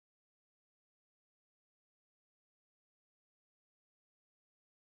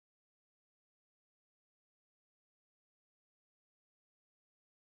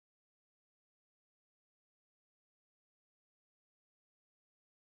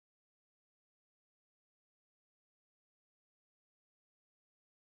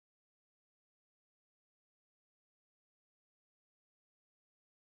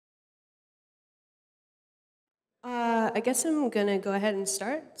I guess I'm gonna go ahead and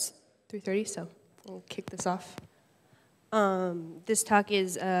start. It's 3:30, so I'll kick this off. This talk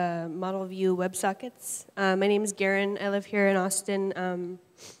is Model-View-Websockets. My name is Garann. I live here in Austin.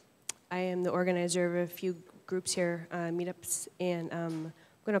 I am the organizer of a few groups here, meetups, and I'm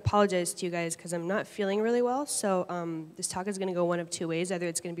going to apologize to you guys because I'm not feeling really well. So this talk is going to go one of two ways. Either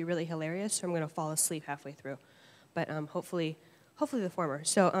it's going to be really hilarious, or I'm going to fall asleep halfway through. But hopefully the former.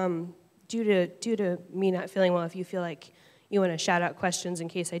 So due to me not feeling well, if you feel like you want to shout out questions in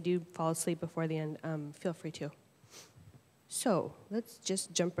case I do fall asleep before the end, feel free to. So let's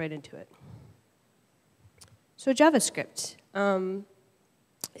just jump right into it. So JavaScript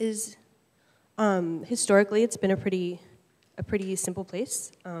is historically it's been a pretty simple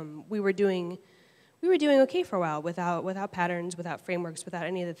place. We were doing okay for a while without patterns, without frameworks, without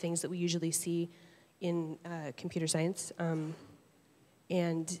any of the things that we usually see in computer science.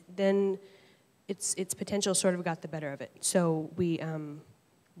 And then its potential sort of got the better of it. So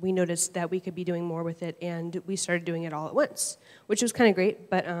we noticed that we could be doing more with it, and we started doing it all at once, which was kind of great,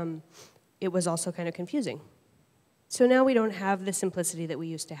 but it was also kind of confusing. So now we don't have the simplicity that we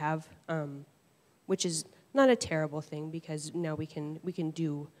used to have, which is not a terrible thing because now we can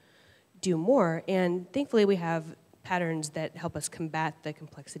do more, and thankfully we have patterns that help us combat the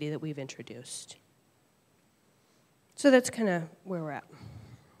complexity that we've introduced. So that's kind of where we're at.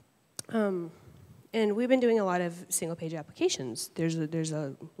 And we've been doing a lot of single-page applications. There's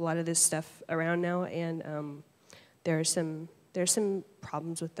a lot of this stuff around now, and there's some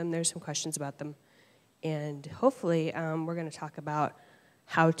problems with them. There's some questions about them, and hopefully we're going to talk about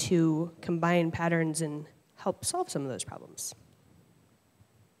how to combine patterns and help solve some of those problems.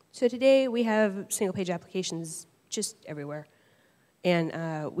 So today we have single-page applications just everywhere,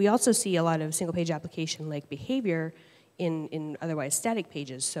 and we also see a lot of single-page application-like behavior in otherwise static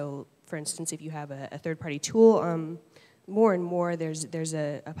pages. So for instance, if you have a third-party tool, more and more there's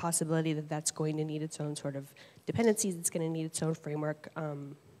a possibility that that's going to need its own sort of dependencies, it's going to need its own framework,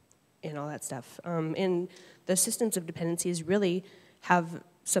 and all that stuff. And the systems of dependencies really have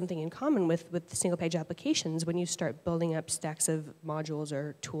something in common with the single-page applications. When you start building up stacks of modules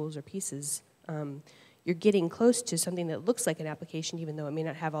or tools or pieces, you're getting close to something that looks like an application, even though it may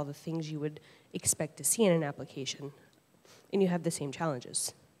not have all the things you would expect to see in an application. And you have the same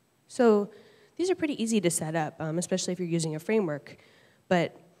challenges. So these are pretty easy to set up, especially if you're using a framework.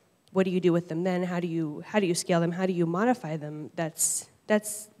 But what do you do with them then? How do you scale them? How do you modify them? That's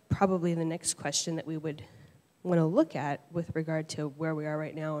probably the next question that we would want to look at with regard to where we are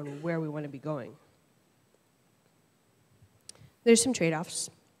right now and where we want to be going. There's some trade-offs,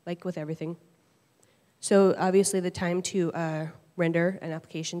 like with everything. So obviously the time to render an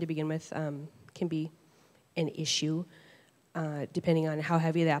application to begin with can be an issue. Depending on how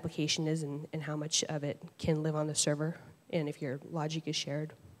heavy the application is and how much of it can live on the server, and if your logic is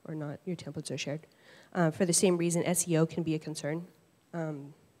shared or not, your templates are shared. For the same reason, SEO can be a concern.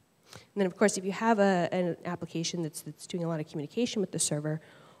 And then, of course, if you have an application that's doing a lot of communication with the server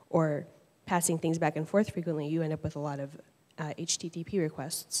or passing things back and forth frequently, you end up with a lot of HTTP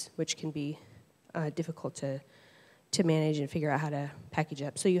requests, which can be difficult to manage and figure out how to package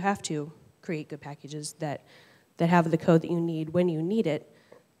up. So you have to create good packages that have the code that you need when you need it,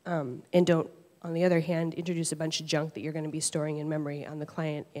 and don't, on the other hand, introduce a bunch of junk that you're going to be storing in memory on the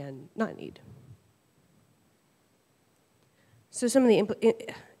client and not need. So some of the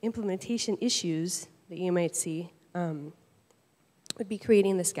implementation issues that you might see would be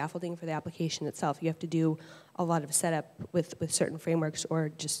creating the scaffolding for the application itself. You have to do a lot of setup with certain frameworks, or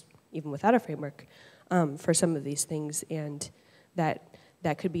just even without a framework, for some of these things, and that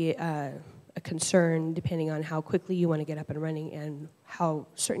could be a concern depending on how quickly you want to get up and running and how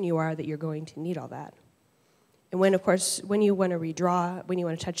certain you are that you're going to need all that. And when, of course, when you want to redraw, when you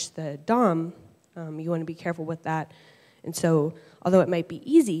want to touch the DOM, you want to be careful with that. And so, although it might be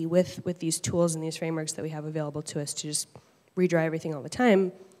easy with these tools and these frameworks that we have available to us to just redraw everything all the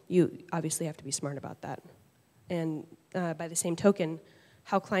time, you obviously have to be smart about that. And by the same token,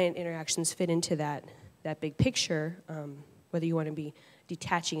 how client interactions fit into that big picture, whether you want to be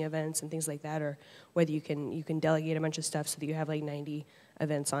detaching events and things like that, or whether you can delegate a bunch of stuff so that you have like 90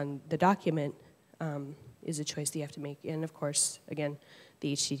 events on the document, is a choice that you have to make. And of course, again,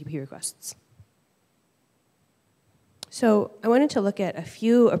 the HTTP requests. So I wanted to look at a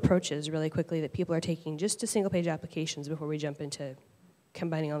few approaches really quickly that people are taking just to single-page applications before we jump into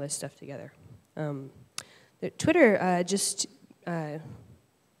combining all this stuff together. Twitter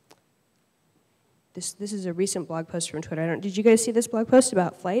This is a recent blog post from Twitter. Did you guys see this blog post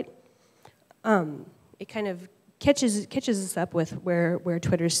about Flight? It kind of catches us up with where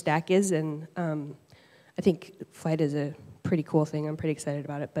Twitter's stack is, and I think Flight is a pretty cool thing. I'm pretty excited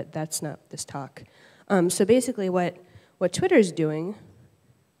about it, but that's not this talk. So basically what Twitter's doing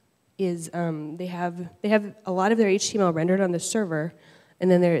is they have a lot of their HTML rendered on the server,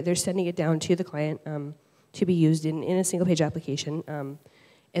 and then they're sending it down to the client to be used in a single page application.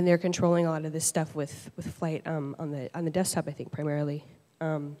 And they're controlling a lot of this stuff with Flight on the desktop, I think, primarily.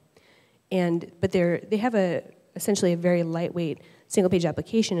 But they have essentially a very lightweight single page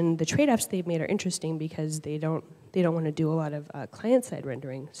application, and the trade-offs they've made are interesting because they don't want to do a lot of client-side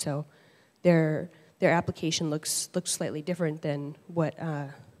rendering. So their application looks slightly different than what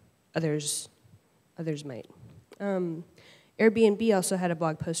others might. Airbnb also had a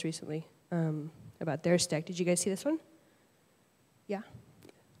blog post recently about their stack. Did you guys see this one? Yeah?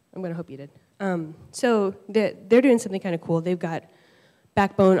 I'm going to hope you did. So they're doing something kind of cool. They've got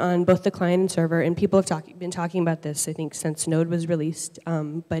Backbone on both the client and server, and people have been talking about this, I think, since Node was released,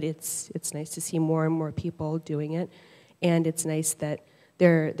 but it's nice to see more and more people doing it, and it's nice that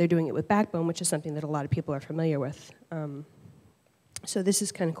they're doing it with Backbone, which is something that a lot of people are familiar with. So this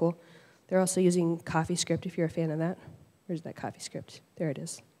is kind of cool. They're also using CoffeeScript, if you're a fan of that. Where's that CoffeeScript? There it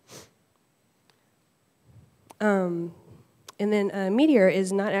is. And then Meteor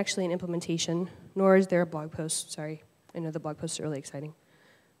is not actually an implementation, nor is there a blog post. Sorry, I know the blog posts are really exciting.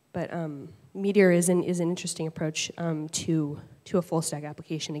 But Meteor is an interesting approach to a full stack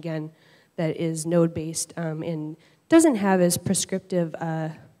application, again, that is node-based and doesn't have as prescriptive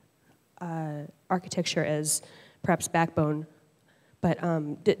architecture as perhaps Backbone, but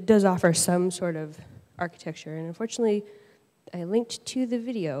does offer some sort of architecture. And unfortunately, I linked to the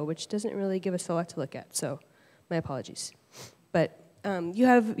video, which doesn't really give us a lot to look at, so my apologies. But you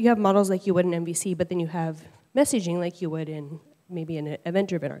have models like you would in MVC, but then you have messaging like you would in maybe an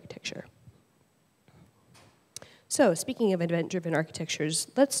event-driven architecture. So speaking of event-driven architectures,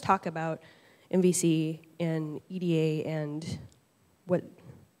 let's talk about MVC and EDA and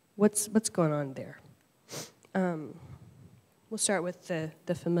what's going on there. We'll start with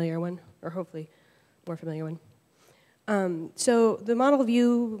the familiar one, or hopefully more familiar one. So the model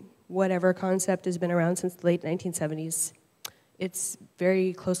view whatever concept has been around since the late 1970s. It's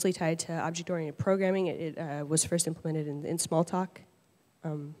very closely tied to object-oriented programming. It was first implemented in Smalltalk.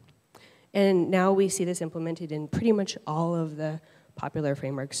 And now we see this implemented in pretty much all of the popular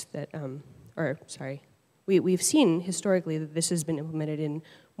frameworks that, we've seen historically that this has been implemented in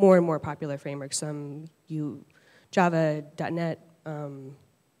more and more popular frameworks. Java, .NET,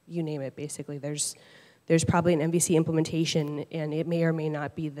 you name it, basically. There's probably an MVC implementation, and it may or may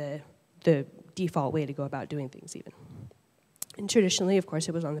not be the default way to go about doing things even. And traditionally, of course,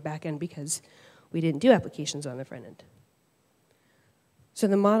 it was on the back end because we didn't do applications on the front end. So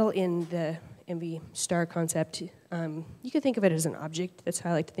the model in the MV star concept, you could think of it as an object. That's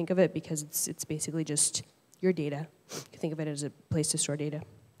how I like to think of it because it's basically just your data. You can think of it as a place to store data.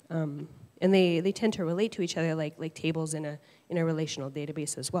 And they tend to relate to each other like tables in a relational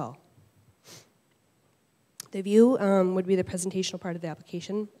database as well. The view would be the presentational part of the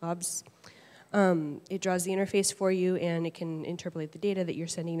application, OBS. It draws the interface for you, and it can interpolate the data that you're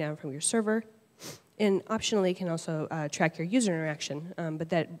sending down from your server. And optionally, it can also track your user interaction, but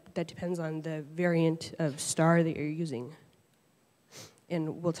that depends on the variant of star that you're using.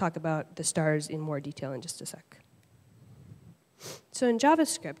 And we'll talk about the stars in more detail in just a sec. So in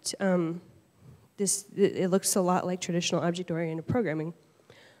JavaScript, it looks a lot like traditional object-oriented programming,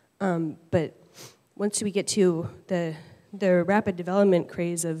 but once we get to the rapid development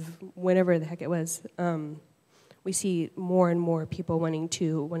craze of whenever the heck it was, we see more and more people wanting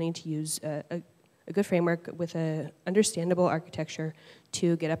to use a good framework with an understandable architecture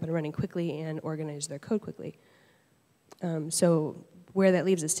to get up and running quickly and organize their code quickly. So where that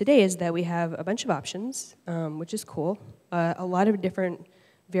leaves us today is that we have a bunch of options, which is cool. A lot of different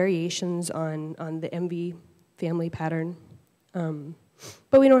variations on the MV family pattern.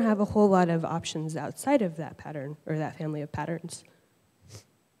 But we don't have a whole lot of options outside of that pattern, or that family of patterns.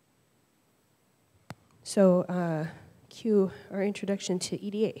 So cue our introduction to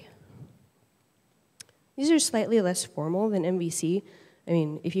EDA. These are slightly less formal than MVC. I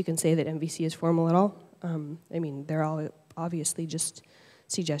mean, if you can say that MVC is formal at all. I mean, they're all obviously just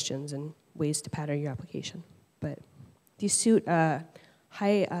suggestions and ways to pattern your application. But these suit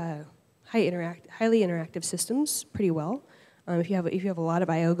highly interactive systems pretty well. If you have a lot of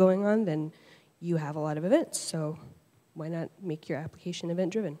I/O going on, then you have a lot of events. So why not make your application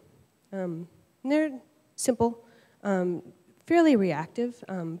event-driven? They're simple, fairly reactive,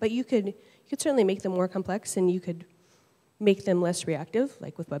 but you could certainly make them more complex, and you could make them less reactive,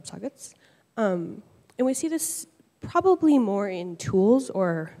 like with WebSockets. And we see this probably more in tools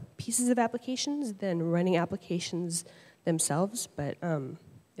or pieces of applications than running applications themselves, but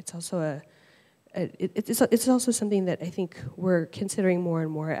it's also it's also something that I think we're considering more and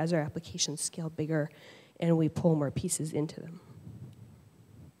more as our applications scale bigger and we pull more pieces into them.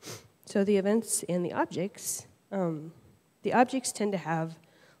 So the events and the objects tend to have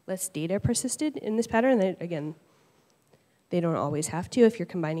less data persisted in this pattern. Again, they don't always have to if you're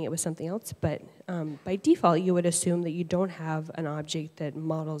combining it with something else, but by default, you would assume that you don't have an object that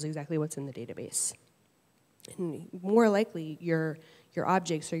models exactly what's in the database. And more likely, your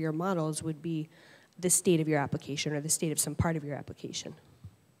objects or your models would be the state of your application or the state of some part of your application.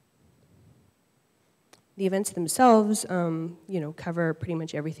 The events themselves, cover pretty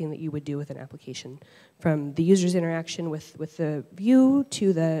much everything that you would do with an application, from the user's interaction with the view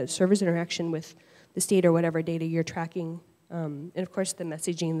to the server's interaction with the state or whatever data you're tracking, and of course the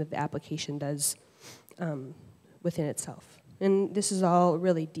messaging that the application does within itself. And this is all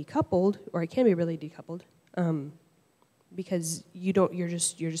really decoupled, or it can be really decoupled, because you're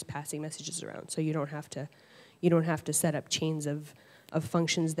just passing messages around, so you don't have to set up chains of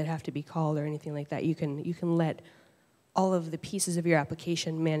functions that have to be called or anything like that. You can let all of the pieces of your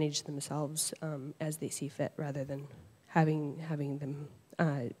application manage themselves as they see fit, rather than having them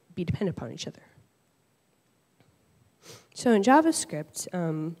be dependent upon each other. So in JavaScript,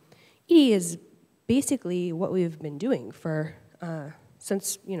 EDA is basically what we've been doing for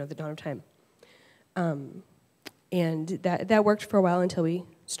since the dawn of time, and that worked for a while until we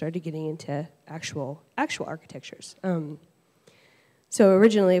started getting into actual architectures. So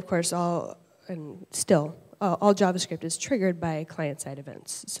originally, of course, all JavaScript is triggered by client-side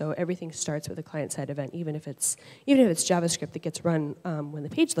events. So everything starts with a client-side event, even if it's JavaScript that gets run when the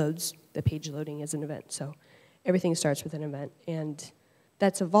page loads. The page loading is an event. So everything starts with an event, and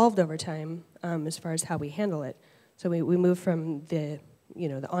that's evolved over time as far as how we handle it. So we moved from the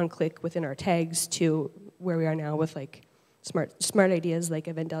on-click within our tags to where we are now with like smart ideas like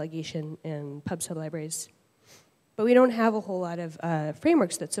event delegation and pub sub libraries. But we don't have a whole lot of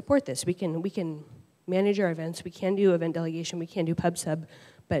frameworks that support this. We can manage our events, we can do event delegation, we can do pub sub,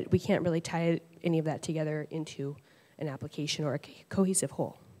 but we can't really tie any of that together into an application or a cohesive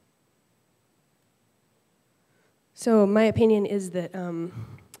whole. So my opinion is that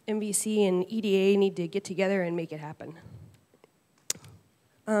MVC and EDA need to get together and make it happen.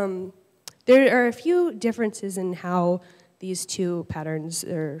 There are a few differences in how these two patterns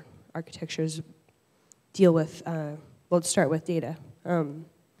or architectures deal with, let's start with data. In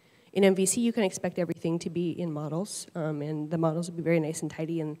MVC, you can expect everything to be in models, and the models will be very nice and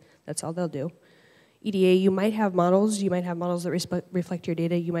tidy, and that's all they'll do. EDA, you might have models that reflect your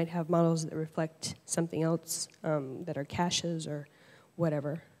data, you might have models that reflect something else, that are caches or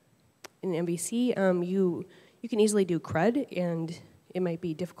whatever. In MVC, you can easily do CRUD, and it might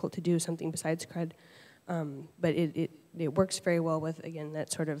be difficult to do something besides CRUD, but it works very well with, again,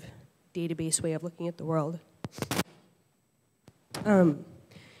 that sort of database way of looking at the world.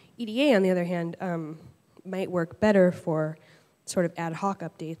 EDA, on the other hand, might work better for sort of ad hoc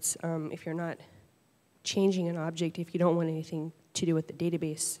updates if you're not changing an object, if you don't want anything to do with the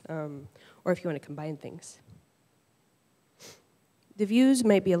database, or if you want to combine things. The views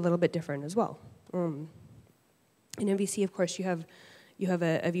might be a little bit different as well. In MVC, of course, you have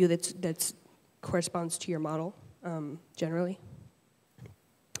a view that corresponds to your model, generally.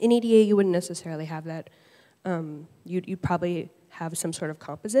 In EDA, you wouldn't necessarily have that. You'd probably have some sort of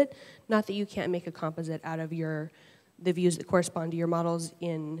composite. Not that you can't make a composite out of the views that correspond to your models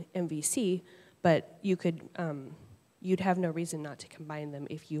in MVC, but you'd have no reason not to combine them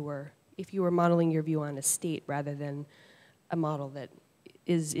if you were modeling your view on a state rather than a model that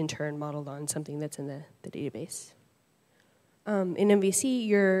is in turn modeled on something that's in the database. In MVC,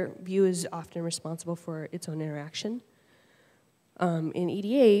 your view is often responsible for its own interaction. In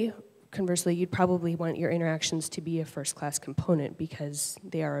EDA, conversely, you'd probably want your interactions to be a first-class component because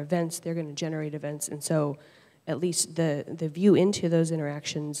they are events, they're going to generate events, and so at least the view into those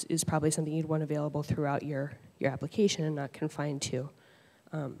interactions is probably something you'd want available throughout your application and not confined to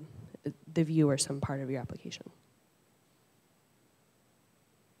the view or some part of your application.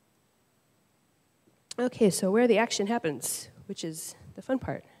 Okay, so where the action happens, which is the fun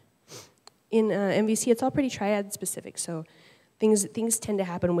part. In MVC, it's all pretty triad specific, so things tend to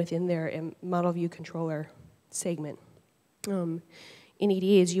happen within their model view controller segment. In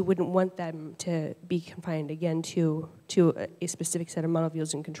EDAs, you wouldn't want them to be confined, again, to a specific set of model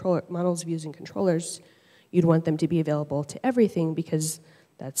views and controllers. You'd want them to be available to everything because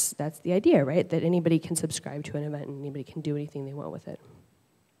that's the idea, right? That anybody can subscribe to an event and anybody can do anything they want with it.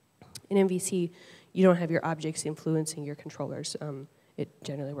 In MVC, you don't have your objects influencing your controllers. It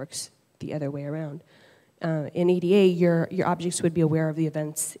generally works the other way around. In EDA, your objects would be aware of the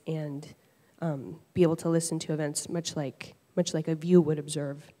events and be able to listen to events much like a view would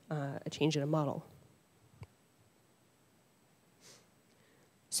observe a change in a model.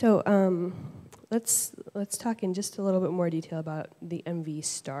 So let's talk in just a little bit more detail about the MV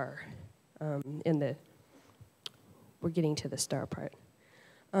star. We're getting to the star part.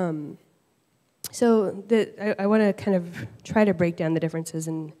 So I want to kind of try to break down the differences,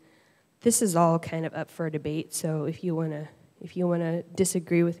 and this is all kind of up for a debate. So if you wanna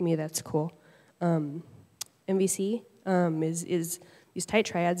disagree with me, that's cool. MVC is these tight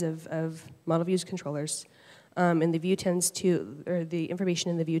triads of model views controllers, and the view the information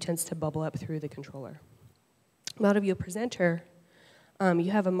in the view tends to bubble up through the controller. Model view presenter,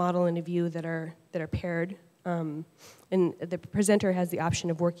 you have a model and a view that are paired. And the presenter has the option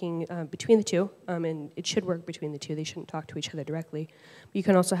of working between the two, and it should work between the two. They shouldn't talk to each other directly. But you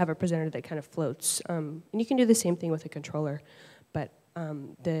can also have a presenter that kind of floats. And you can do the same thing with a controller, but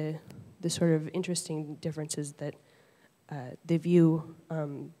the sort of interesting difference is that the view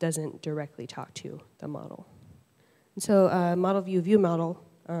doesn't directly talk to the model. And so model view model,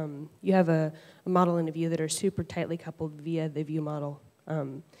 you have a model and a view that are super tightly coupled via the view model,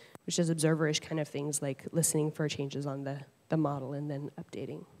 which does observer-ish kind of things like listening for changes on the model and then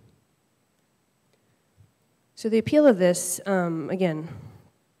updating. So the appeal of this, again,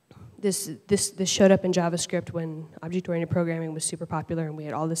 this showed up in JavaScript when object-oriented programming was super popular, and we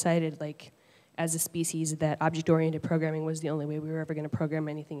had all decided, like, as a species, that object-oriented programming was the only way we were ever going to program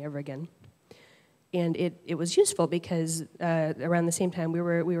anything ever again. And it was useful because around the same time we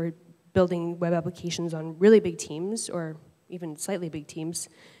were building web applications on really big teams, or even slightly big teams,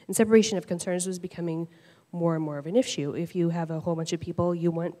 and separation of concerns was becoming more and more of an issue. If you have a whole bunch of people,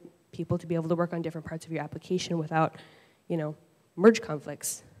 you want people to be able to work on different parts of your application without, merge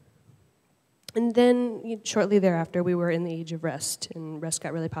conflicts. And then shortly thereafter, we were in the age of REST, and REST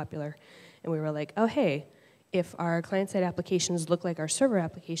got really popular. And we were like, oh, hey, if our client-side applications look like our server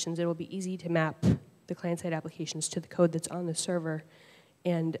applications, it will be easy to map the client-side applications to the code that's on the server.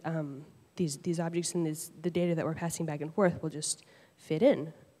 And these objects and the data that we're passing back and forth will just fit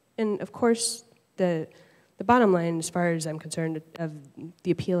in. And of course, the bottom line, as far as I'm concerned, of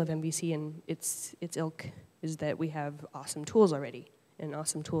the appeal of MVC and its ilk is that we have awesome tools already, and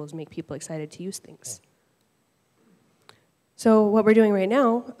awesome tools make people excited to use things. So what we're doing right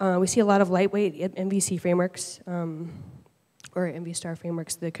now, we see a lot of lightweight MVC frameworks, or MV star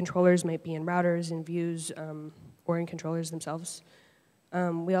frameworks. The controllers might be in routers, in views, or in controllers themselves.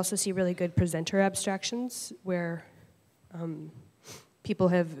 We also see really good presenter abstractions where people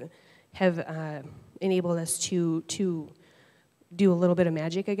have enabled us to do a little bit of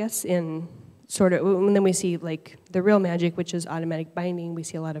magic, I guess, and then we see like the real magic, which is automatic binding. We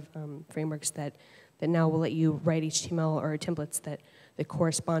see a lot of frameworks that now will let you write HTML or templates that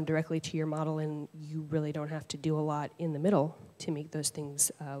correspond directly to your model, and you really don't have to do a lot in the middle to make those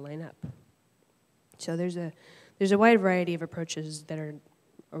things line up. So there's a wide variety of approaches that are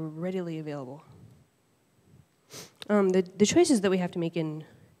readily available. The choices that we have to make in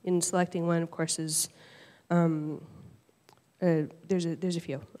selecting one, of course, is there's a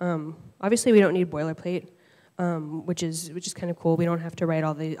few. Obviously, we don't need boilerplate, which is kind of cool. We don't have to write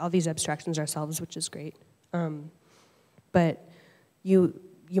all these abstractions ourselves, which is great. But you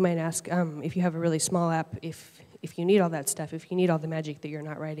might ask if you have a really small app, if you need all that stuff, if you need all the magic that you're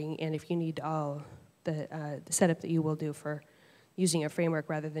not writing, and if you need all the setup that you will do for using a framework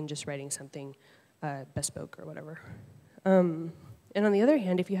rather than just writing something bespoke or whatever. And on the other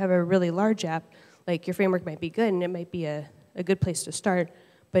hand, if you have a really large app, like your framework might be good and it might be a good place to start,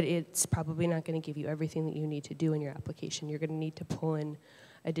 but it's probably not going to give you everything that you need to do in your application. You're going to need to pull in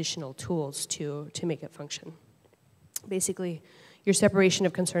additional tools to make it function. Basically, your separation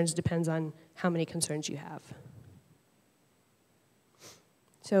of concerns depends on how many concerns you have.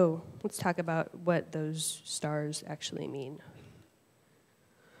 So let's talk about what those stars actually mean.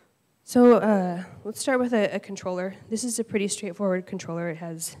 So let's start with a controller. This is a pretty straightforward controller. It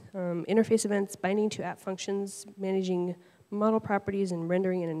has interface events, binding to app functions, managing model properties, and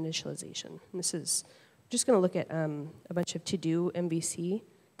rendering and initialization. And this is, we're just going to look at a bunch of to-do MVC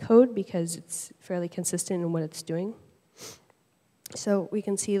code because it's fairly consistent in what it's doing. So we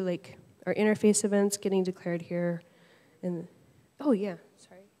can see like our interface events getting declared here. And oh yeah,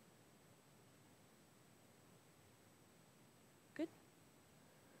 sorry. Good?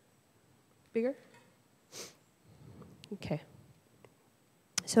 Bigger? Okay.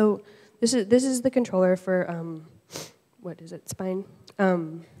 So this is the controller for what is it? Spine.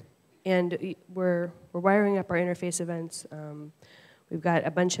 And we're wiring up our interface events. We've got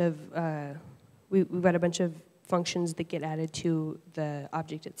a bunch of we've got a bunch of functions that get added to the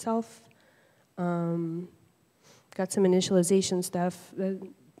object itself. Got some initialization stuff,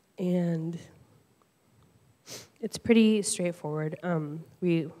 and it's pretty straightforward.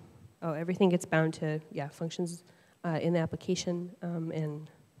 Everything gets bound to functions in the application,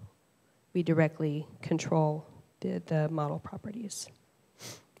 and we directly control the model properties.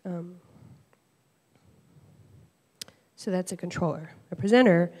 So that's a controller. A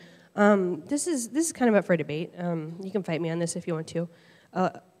presenter, this is kind of up for debate. You can fight me on this if you want to.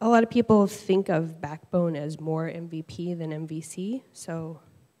 A lot of people think of Backbone as more MVP than MVC. So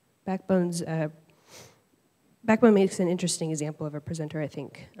Backbone makes an interesting example of a presenter, I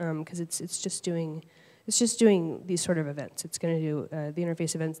think, because it's just doing these sort of events. It's going to do the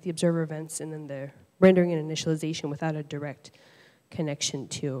interface events, the observer events, and then the rendering and initialization without a direct connection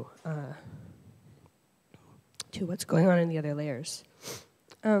to what's going on in the other layers.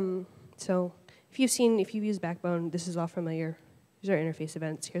 So if you've used Backbone, this is all familiar. Here's our interface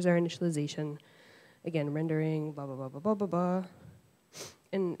events. Here's our initialization. Again, rendering, blah blah blah blah blah blah blah.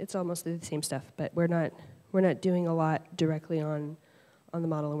 And it's all mostly the same stuff, but we're not doing a lot directly on the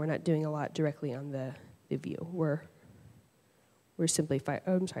model, and we're not doing a lot directly on the view. We're simply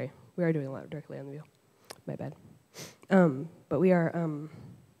we are doing a lot directly on the view. My bad. But we are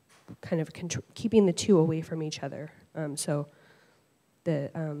kind of keeping the two away from each other. So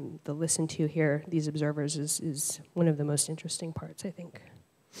the listen to here, these observers, is one of the most interesting parts, I think.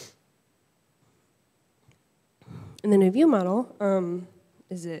 And then a view model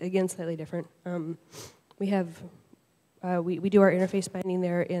is, again, slightly different. We do our interface binding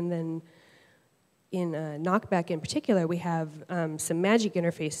there, and then in Knockback in particular, we have some magic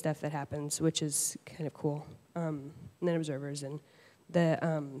interface stuff that happens, which is kind of cool. And then observers, and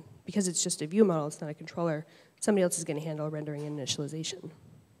because it's just a view model, it's not a controller, somebody else is going to handle rendering and initialization.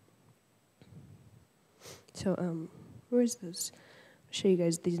 So where's those? I'll show you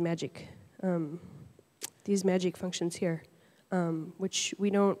guys these magic functions here, which we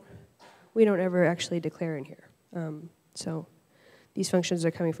don't ever actually declare in here. So these functions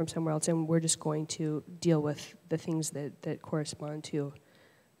are coming from somewhere else, and we're just going to deal with the things that correspond to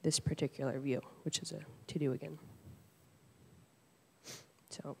this particular view, which is a to-do again.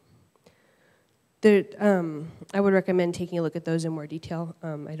 So I would recommend taking a look at those in more detail.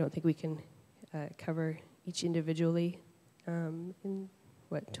 I don't think we can cover each individually in,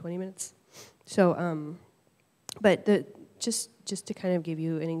 20 minutes? So, but just to kind of give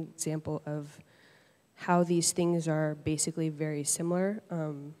you an example of how these things are basically very similar,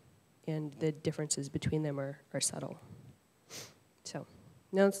 and the differences between them are subtle. So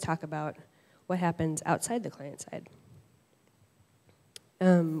now let's talk about what happens outside the client side.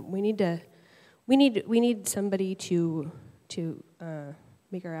 We need somebody to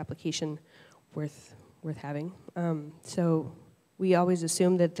make our application worth having. So we always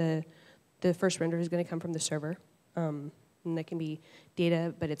assume that the first render is going to come from the server. And that can be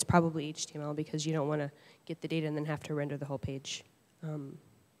data, but it's probably HTML because you don't want to get the data and then have to render the whole page.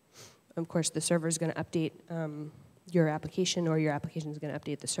 Of course, the server is going to update your application, or your application is going to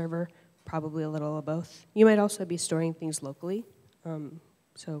update the server, probably a little of both. You might also be storing things locally.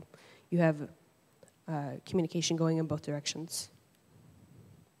 So you have communication going in both directions.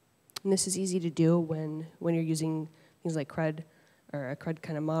 And this is easy to do when you're using things like CRUD, or a CRUD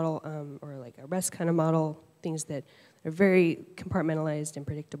kind of model, or like a REST kind of model, things that are very compartmentalized and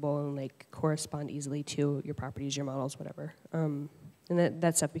predictable and like correspond easily to your properties, your models, whatever. And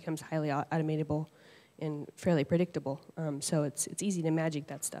that stuff becomes highly automatable and fairly predictable. So it's easy to magic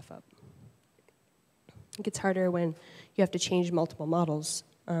that stuff up. It gets harder when you have to change multiple models,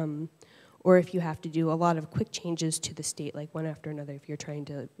 or if you have to do a lot of quick changes to the state, like one after another, if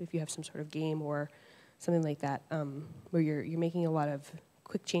you have some sort of game or something like that, where you're making a lot of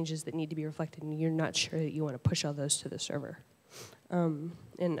quick changes that need to be reflected, and you're not sure that you want to push all those to the server.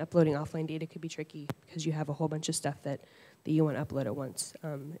 And uploading offline data could be tricky because you have a whole bunch of stuff that you want to upload at once.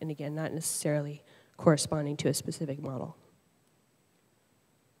 And again, not necessarily corresponding to a specific model.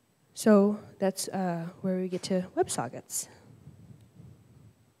 So that's where we get to WebSockets.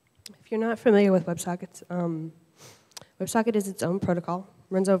 If you're not familiar with WebSockets, WebSocket is its own protocol.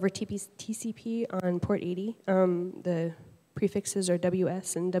 Runs over TCP on port 80. The prefixes are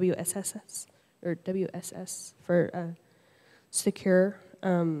WS and WSSS, or WSS for secure.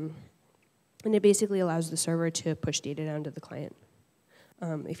 And it basically allows the server to push data down to the client.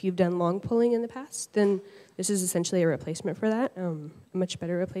 If you've done long pulling in the past, then this is essentially a replacement for that, a much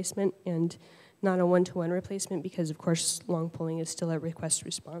better replacement, and not a one-to-one replacement because, of course, long polling is still a request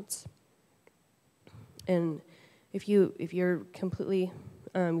response. And if you're completely,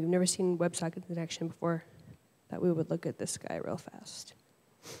 you've never seen WebSockets in action before, that we would look at this guy real fast,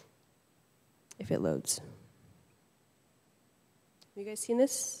 if it loads. Have you guys seen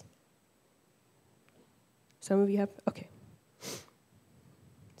this? Some of you have? Okay.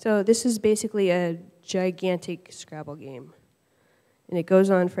 So this is basically a gigantic Scrabble game. And it goes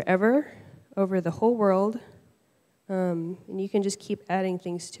on forever, over the whole world. And you can just keep adding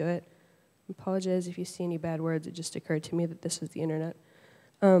things to it. I apologize if you see any bad words. It just occurred to me that this is the internet.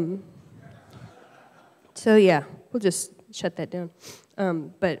 So yeah, we'll just shut that down.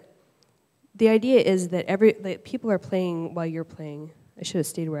 But the idea is that people are playing while you're playing. I should have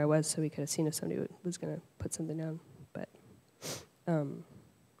stayed where I was so we could have seen if somebody was going to put something down. But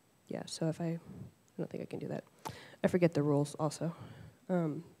yeah, so if I don't think I can do that. I forget the rules also.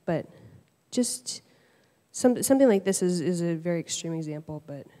 But just something like this is a very extreme example,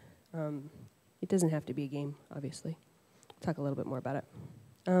 but it doesn't have to be a game, obviously. I'll talk a little bit more about it.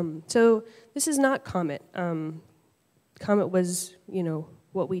 So this is not Comet. Comet was,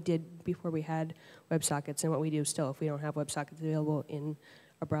 what we did before we had WebSockets and what we do still if we don't have WebSockets available in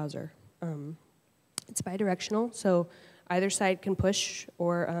a browser. It's bidirectional, so either side can push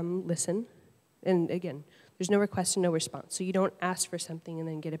or listen. And again, there's no request and no response. So you don't ask for something and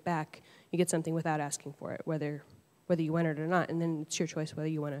then get it back. You get something without asking for it, whether you want it or not. And then it's your choice whether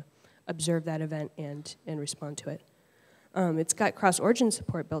you want to observe that event and respond to it. It's got cross-origin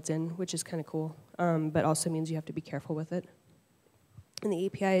support built in, which is kind of cool, but also means you have to be careful with it. And the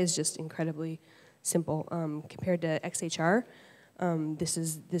API is just incredibly simple. Compared to XHR, this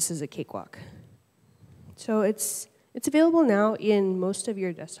is a cakewalk. So it's available now in most of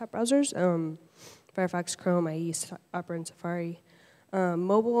your desktop browsers. Firefox, Chrome, IE, Opera, and Safari.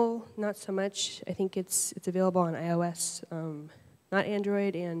 Mobile, not so much. I think it's available on iOS, not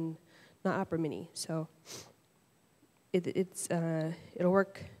Android, and not Opera Mini. So it'll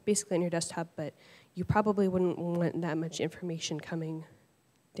work basically on your desktop, but you probably wouldn't want that much information coming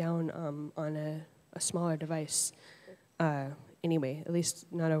down on a smaller device anyway, at least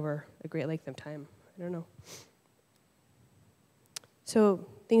not over a great length of time. I don't know. So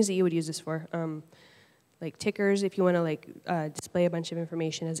things that you would use this for, like tickers, if you want to display a bunch of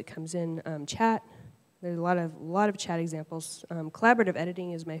information as it comes in. Chat, there's a lot of chat examples. Collaborative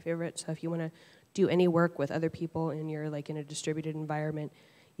editing is my favorite. So if you want to do any work with other people and you're in a distributed environment,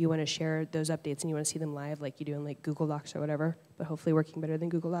 you want to share those updates and you want to see them live like you do in Google Docs or whatever, but hopefully working better than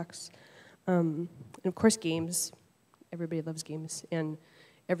Google Docs. And of course, games. Everybody loves games, and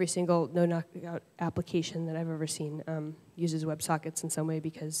every single no-knockout application that I've ever seen uses WebSockets in some way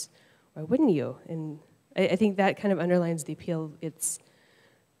because why wouldn't you? And I think that kind of underlines the appeal. It's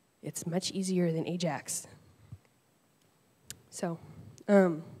much easier than Ajax. So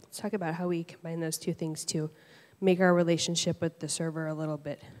let's talk about how we combine those two things to make our relationship with the server a little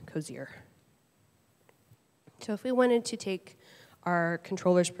bit cozier. So if we wanted to take our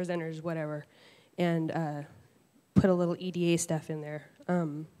controllers, presenters, whatever, and put a little EDA stuff in there,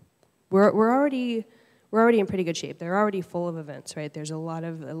 we're already in pretty good shape. They're already full of events, right? There's a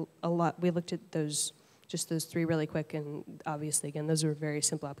lot. We looked at just those three really quick, and obviously, again, those are very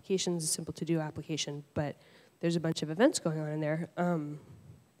simple applications, simple to do application, but there's a bunch of events going on in there.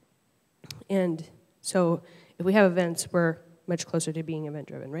 And so if we have events, we're much closer to being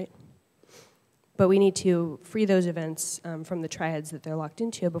event-driven, right? But we need to free those events from the triads that they're locked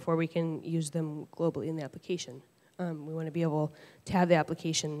into before we can use them globally in the application. We want to be able to have the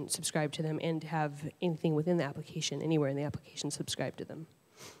application subscribe to them and to have anything within the application, anywhere in the application, subscribe to them.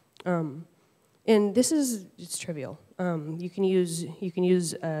 And this is just trivial. You can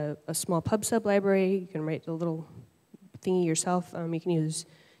use a small pub sub library. You can write a little thingy yourself. You can use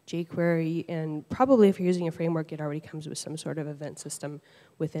jQuery, and probably if you're using a framework, it already comes with some sort of event system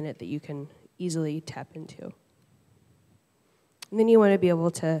within it that you can easily tap into. And then you want to be able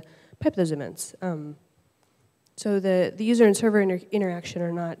to pipe those events. So the user and server interaction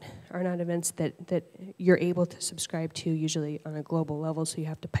are not events that you're able to subscribe to usually on a global level, so you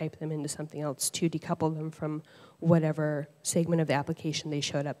have to pipe them into something else to decouple them from whatever segment of the application they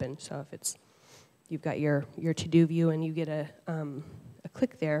showed up in. So if you've got your to-do view and you get a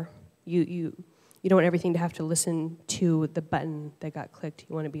click there, you don't want everything to have to listen to the button that got clicked.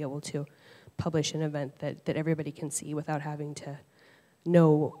 You want to be able to publish an event that everybody can see without having to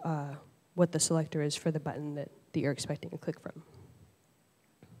know what the selector is for the button that you're expecting a click from.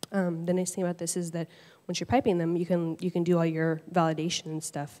 The nice thing about this is that once you're piping them, you can do all your validation and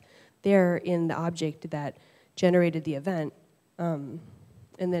stuff there in the object that generated the event, and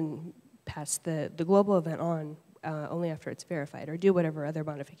then pass the global event on only after it's verified, or do whatever other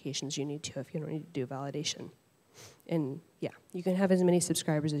modifications you need to if you don't need to do validation. And yeah, you can have as many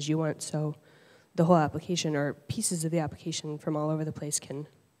subscribers as you want, so the whole application or pieces of the application from all over the place can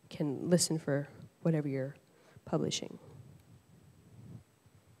listen for whatever you're publishing.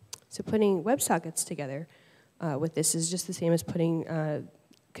 So putting WebSockets together with this is just the same as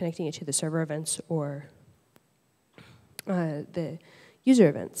connecting it to the server events or the user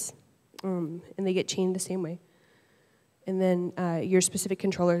events. And they get chained the same way. And then your specific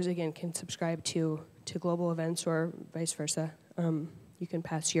controllers, again, can subscribe to global events or vice versa. You can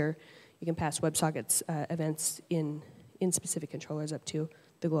pass WebSockets events in specific controllers up to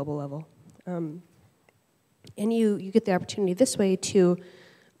the global level. And you get the opportunity this way to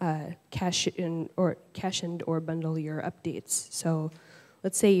cache in or bundle your updates. So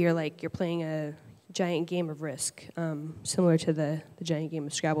let's say you're playing a giant game of Risk, similar to the giant game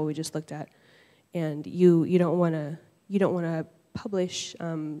of Scrabble we just looked at, and you don't want to publish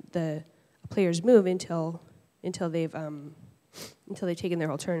the player's move until they've taken their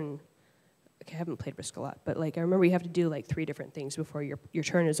whole turn. Okay, I haven't played Risk a lot, but I remember you have to do 3 different things before your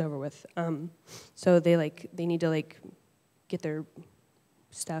turn is over with. So they need to get their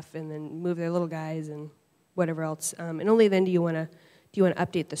stuff and then move their little guys and whatever else. And only then do you want to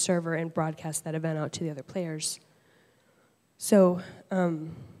update the server and broadcast that event out to the other players. So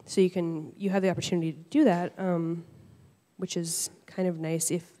you have the opportunity to do that, which is kind of nice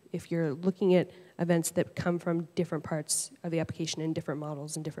if you're looking at events that come from different parts of the application in different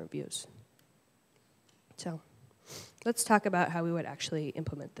models and different views. So let's talk about how we would actually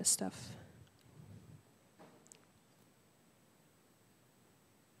implement this stuff.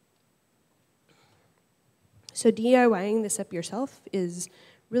 So DIYing this up yourself is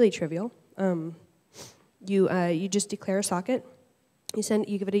really trivial. You just declare a socket.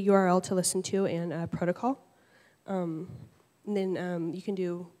 You give it a URL to listen to and a protocol. And then you can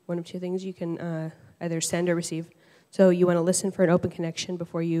do one of 2 things. You can either send or receive. So you want to listen for an open connection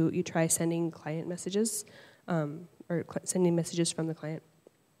before you try sending client messages or sending messages from the client.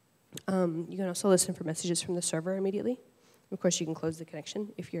 You can also listen for messages from the server immediately. Of course, you can close the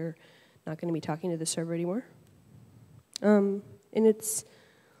connection if you're not going to be talking to the server anymore. And it's,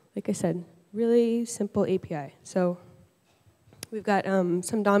 like I said, really simple API. So we've got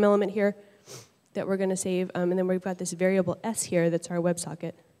some DOM element here that we're going to save, and then we've got this variable S here that's our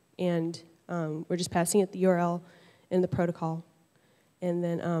WebSocket, and we're just passing it the URL and the protocol. And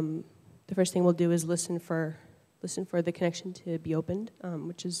then the first thing we'll do is listen for the connection to be opened,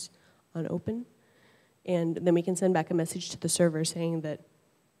 which is on open, and then we can send back a message to the server saying that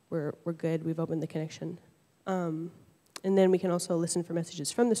we're good, we've opened the connection. And then we can also listen for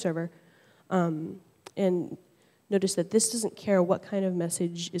messages from the server. And notice that this doesn't care what kind of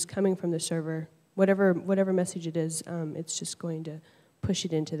message is coming from the server. Whatever message it is, it's just going to push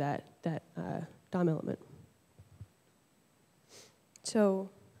it into that DOM element. So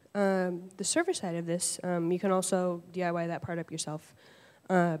the server side of this, you can also DIY that part up yourself.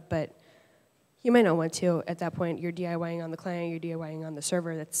 But you might not want to. At that point, you're DIYing on the client, you're DIYing on the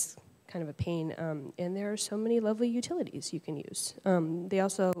server. That's kind of a pain, and there are so many lovely utilities you can use. They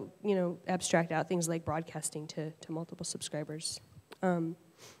also, abstract out things like broadcasting to multiple subscribers.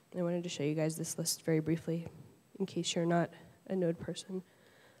 I wanted to show you guys this list very briefly, in case you're not a Node person.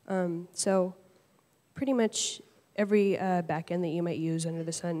 So pretty much every backend that you might use under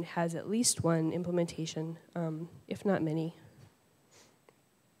the sun has at least one implementation, if not many.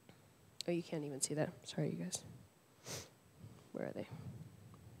 Oh, you can't even see that. Sorry, you guys. Where are they?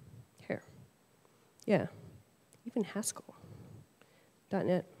 Here. Yeah. Even Haskell.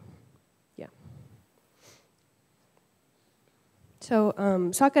 .NET. Yeah. So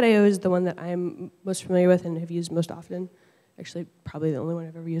Socket.io is the one that I'm most familiar with and have used most often. Actually, probably the only one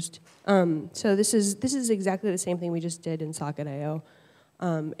I've ever used. So this is exactly the same thing we just did in Socket.io.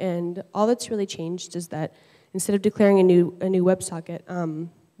 And all that's really changed is that instead of declaring a new WebSocket,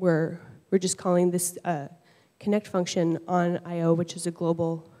 we're just calling this connect function on I/O, which is a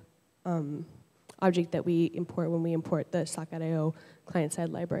global object that we import when we import the Socket.io client-side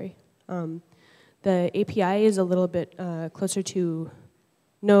library. The API is a little bit closer to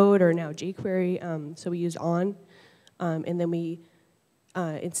Node or now jQuery, so we use on, and then we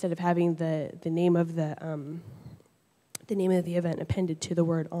instead of having the name of the event appended to the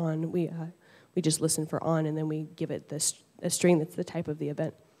word on, we just listen for on, and then we give it a string that's the type of the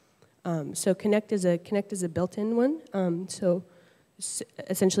event. So connect is a built-in one. So it's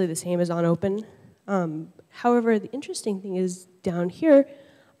essentially the same as on open. However, the interesting thing is down here,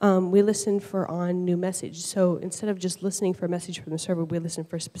 we listen for on new message. So instead of just listening for a message from the server, we listen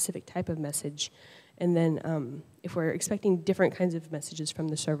for a specific type of message. And then if we're expecting different kinds of messages from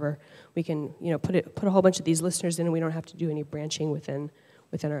the server, we can put a whole bunch of these listeners in, and we don't have to do any branching within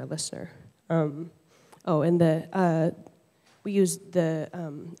our listener. We use the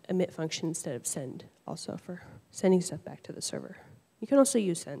emit function instead of send also for sending stuff back to the server. You can also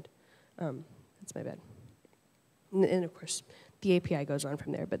use send. That's my bad. And of course, the API goes on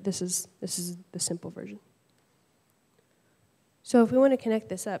from there, but this is the simple version. So if we want to connect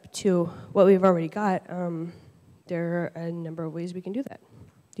this up to what we've already got, there are a number of ways we can do that.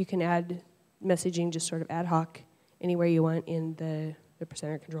 You can add messaging just sort of ad hoc anywhere you want in the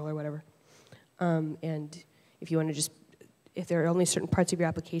presenter control or whatever. And if you want to if there are only certain parts of your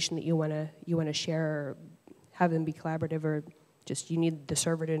application that you want to share or have them be collaborative, or just you need the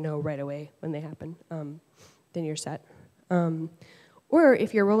server to know right away when they happen, then you're set. Or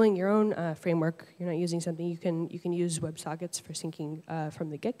if you're rolling your own framework, you're not using something, you can use WebSockets for syncing from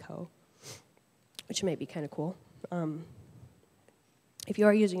the get-go, which might be kind of cool. If you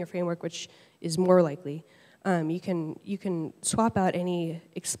are using a framework, which is more likely, you can swap out any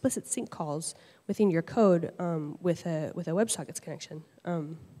explicit sync calls within your code with a WebSockets connection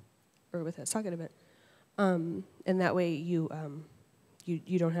or with a socket event, and that way you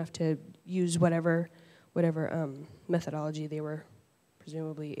don't have to use whatever methodology they were,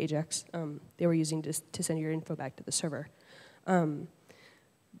 presumably Ajax, they were using to send your info back to the server.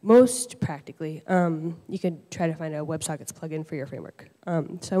 Most practically, you could try to find a WebSockets plugin for your framework.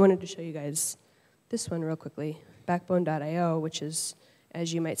 So I wanted to show you guys this one real quickly, Backbone.io, which is,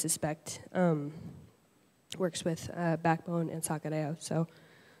 as you might suspect, works with Backbone and Socket.io. So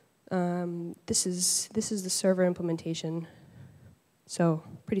this is the server implementation. So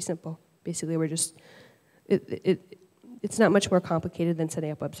pretty simple. Basically, we're just it's not much more complicated than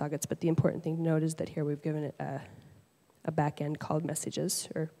setting up WebSockets, but the important thing to note is that here we've given it a backend called messages,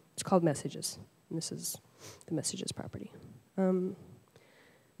 or it's called messages, and this is the messages property. And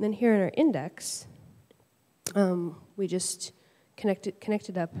then here in our index, we just connect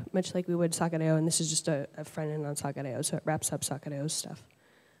it up much like we would Socket.io, and this is just a front end on Socket.io, so it wraps up Socket.io's stuff.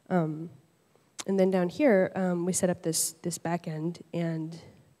 And then down here, we set up this backend, and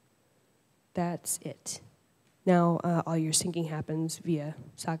that's it. Now all your syncing happens via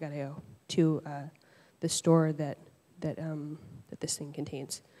Socket.io to the store that this thing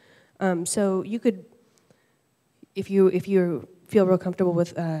contains. So you could, if you feel real comfortable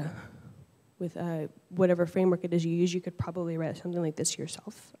with whatever framework it is you use, you could probably write something like this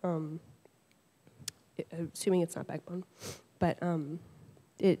yourself, assuming it's not Backbone. But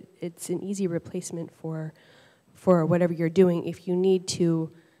it's an easy replacement for whatever you're doing if you need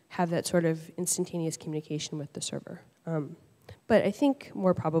to have that sort of instantaneous communication with the server. But I think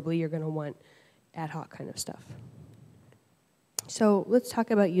more probably you're going to want ad hoc kind of stuff. So let's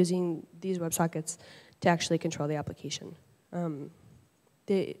talk about using these WebSockets to actually control the application. I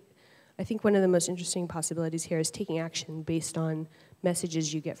think one of the most interesting possibilities here is taking action based on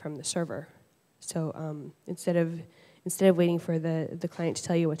messages you get from the server. So instead of waiting for the client to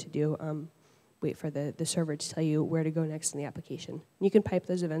tell you what to do, wait for the server to tell you where to go next in the application. You can pipe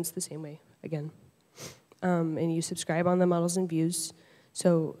those events the same way, again. And you subscribe on the models and views.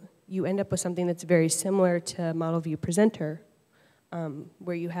 So you end up with something that's very similar to Model View Presenter,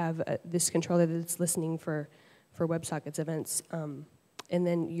 where you have this controller that's listening for WebSockets events. And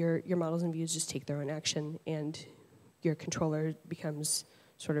then your models and views just take their own action, and your controller becomes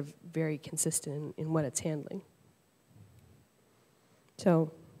sort of very consistent in what it's handling.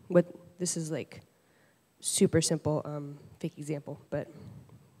 So this is like super simple fake example, but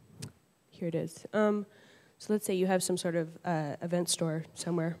here it is. So let's say you have some sort of event store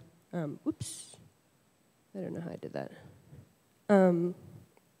somewhere. Oops, I don't know how I did that.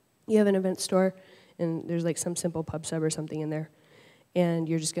 You have an event store, and there's like some simple pub sub or something in there, and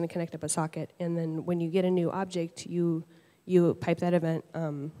you're just going to connect up a socket. And then when you get a new object, you pipe that event,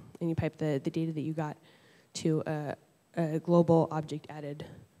 and you pipe the data that you got to a global object added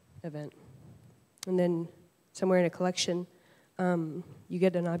event. And then somewhere in a collection, you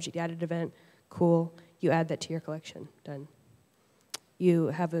get an object added event, cool, you add that to your collection, done. You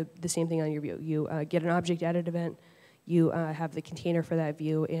have the same thing on your view. You get an object added event, you have the container for that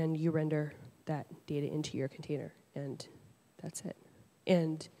view, and you render that data into your container, and that's it.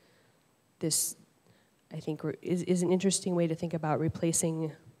 And this, I think, is an interesting way to think about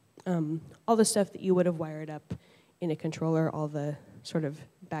replacing all the stuff that you would have wired up in a controller, all the sort of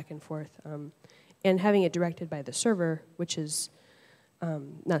back and forth, and having it directed by the server, which is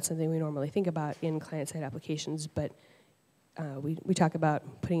not something we normally think about in client-side applications, but we talk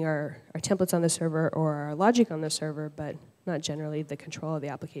about putting our templates on the server or our logic on the server, but not generally the control of the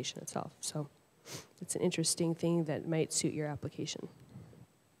application itself. So it's an interesting thing that might suit your application.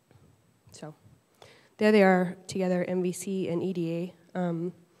 So there they are together, MVC and EDA.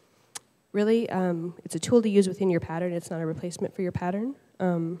 Really, it's a tool to use within your pattern. It's not a replacement for your pattern.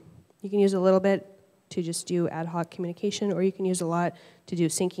 You can use a little bit to just do ad hoc communication, or you can use a lot to do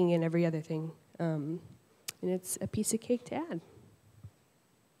syncing and every other thing. And it's a piece of cake to add.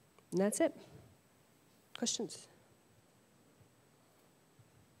 And that's it. Questions?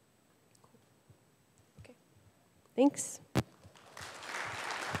 Okay. Thanks.